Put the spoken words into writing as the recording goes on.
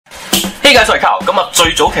Hey guys，我係 Carl。咁啊，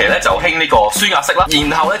最早期咧就興呢個舒壓式啦，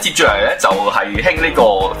然後咧接住嚟咧就係興呢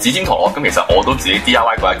個指尖陀螺。咁其實我都自己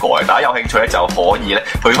DIY 過一個嘅，大家有興趣咧就可以咧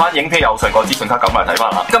去翻影片右上角資訊卡撳嚟睇翻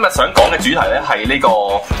啦。今日想講嘅主題咧係呢個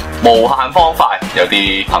無限方塊，有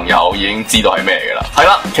啲朋友已經知道係咩嘅啦。係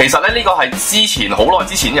啦，其實咧呢個係之前好耐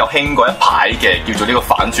之前有興過一排嘅，叫做呢個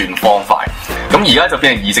反轉方塊。咁而家就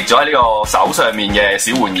變成移植咗喺呢個手上面嘅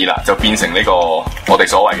小玩意啦，就變成呢個我哋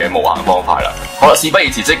所謂嘅無限方塊啦。好啦，事不宜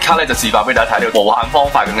遲，即刻咧就示範俾大家睇呢個無限方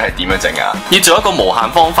塊究竟係點樣整啊！要做一個無限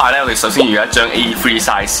方塊咧，我哋首先要有一張 A3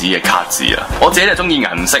 size 嘅卡紙啊。我自己就中意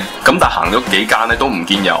銀色，咁但係行咗幾間咧都唔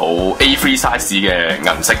見有 A3 size 嘅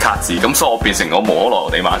銀色卡紙，咁所以我變成我無可奈何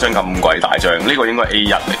地買張咁鬼大張，呢個應該係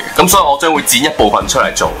A1 嚟嘅。咁所以我將會剪一部分出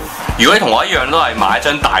嚟做。如果你同我一樣都係買一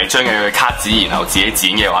張大張嘅卡紙，然後自己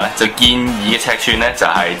剪嘅話咧，就建議嘅尺寸咧就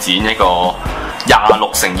係剪一個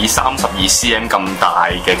26×32cm 咁大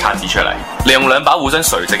嘅卡紙出嚟。利用兩把互相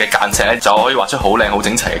垂直嘅間尺咧，就可以畫出好靚好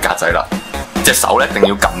整齊嘅格仔啦。隻手咧一定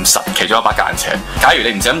要撳實其中一把間尺。假如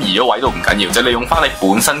你唔小心移咗位都唔緊要，就利用翻你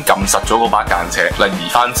本身撳實咗嗰把間尺嚟移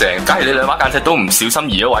翻正。假如你兩把間尺都唔小心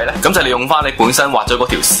移咗位咧，咁就利用翻你本身畫咗嗰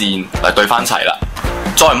條線嚟對翻齊啦。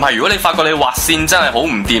再唔係，如果你發覺你畫線真係好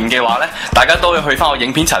唔掂嘅話呢，大家都要去翻我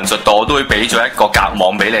影片陳述度，我都會俾咗一個格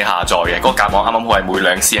網俾你下載嘅。嗰個格網啱啱好係每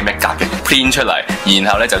2cm 一格嘅 print 出嚟，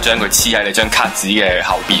然後呢就將佢黐喺你張卡紙嘅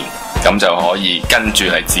後邊，咁就可以跟住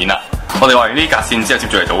嚟剪啦。我哋畫完呢啲格線之後，接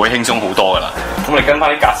住嚟就會輕鬆好多噶啦。咁我哋跟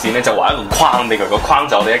翻啲格線呢，就畫一個框俾佢，個框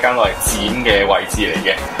就我哋一間攞嚟剪嘅位置嚟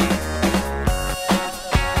嘅。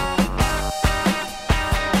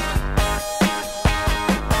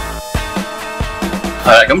係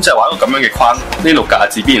啦，咁就畫一個咁樣嘅框，呢6格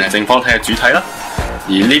字必然係正方體嘅主體啦。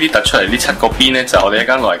而呢啲突出嚟呢7個邊咧，就係我哋一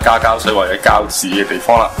間攞嚟加膠水或者膠紙嘅地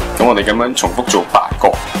方啦。咁我哋咁樣重複做8個，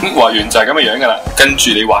咁畫完就係咁嘅樣噶啦。跟住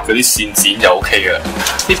你畫嗰啲線剪就 OK 噶啦。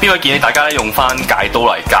呢邊我建議大家咧用翻戒刀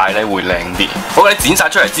嚟戒咧會靚啲。好，你剪晒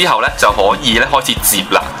出嚟之後咧就可以咧開始摺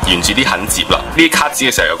啦，沿住啲痕摺啦。呢啲卡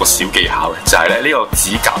紙嘅時候有個小技巧嘅，就係咧呢個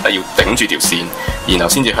指甲咧要頂住條線，然後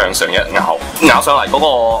先至向上一咬上嚟嗰個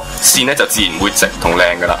線咧就自然會直同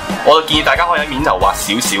靚噶啦。我就建議大家可以喺面頭畫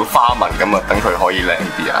少少花紋咁啊，等佢可以靚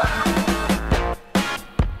啲啊。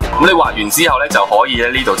咁你畫完之後咧就可以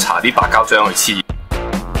喺呢度搽啲白膠漿去黐。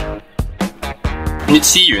你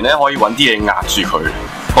黐完咧可以揾啲嘢壓住佢。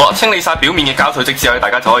好啦，清理晒表面嘅膠水漬之後，大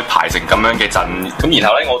家就可以排成咁樣嘅陣。咁然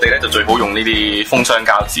後咧，我哋咧就最好用呢啲封箱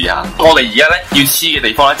膠紙啊。我哋而家咧要黐嘅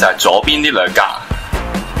地方咧就係左邊呢2格，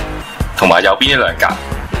同埋右邊呢2格。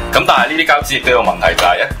咁但係呢啲膠紙亦都有問題，就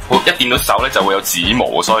係一掂到手咧就會有指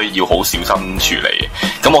模，所以要好小心處理。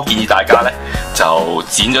咁我建議大家咧就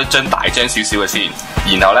剪咗張大張少少嘅先，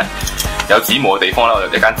然後咧有指模嘅地方咧我就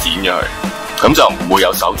一間剪咗佢，咁就唔會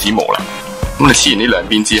有手指模啦。咁你黐完呢兩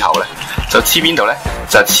邊之後咧，就黐邊度咧？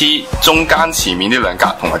就黐中間前面呢2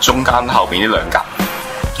格，同埋中間後邊呢2格。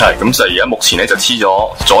係咁就而家目前咧就黐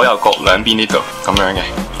咗左右各兩邊呢度咁樣嘅，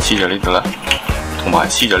黐咗呢度啦，同埋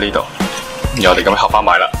黐咗呢度。然後我哋咁樣合翻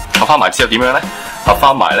埋啦，合翻埋之後點樣咧？合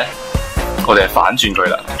翻埋咧，我哋係反轉佢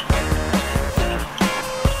啦。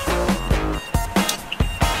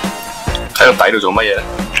喺個底度做乜嘢咧？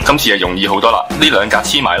今次就容易好多啦。呢2格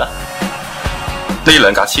黐埋啦，呢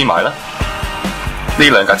2格黐埋啦，呢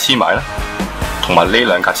2格黐埋啦，同埋呢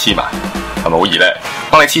2格黐埋，係咪好易咧？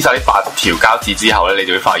當你黐晒呢8條膠紙之後咧，你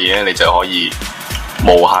就會發現咧，你就可以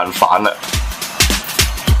無限反啦。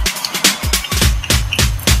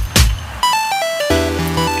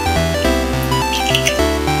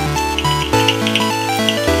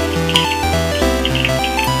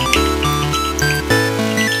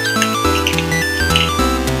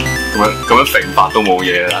咁樣揈法都冇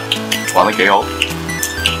嘢啦，玩得幾好。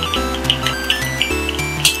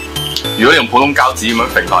如果你用普通膠紙咁樣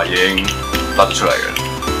揈法已經甩出嚟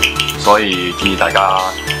嘅，所以建議大家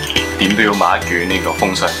點都要買一卷呢個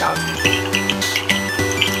封箱膠紙。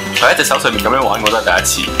喺一隻手上面咁樣玩，我都係第一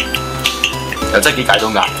次，又真係幾解到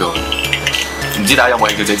壓㗎。唔知大家有冇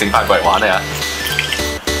興趣自己整翻過嚟玩呢？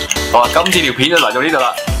好啦，今次條片就嚟到呢度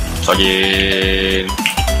啦，再見。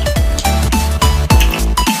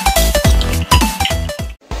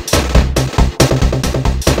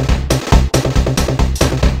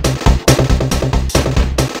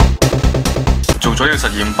做咗呢個實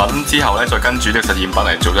驗品之後咧，再跟住呢個實驗品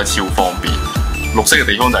嚟做得超方便。綠色嘅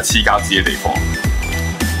地方就係黐膠紙嘅地方，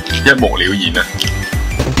一目了然啊！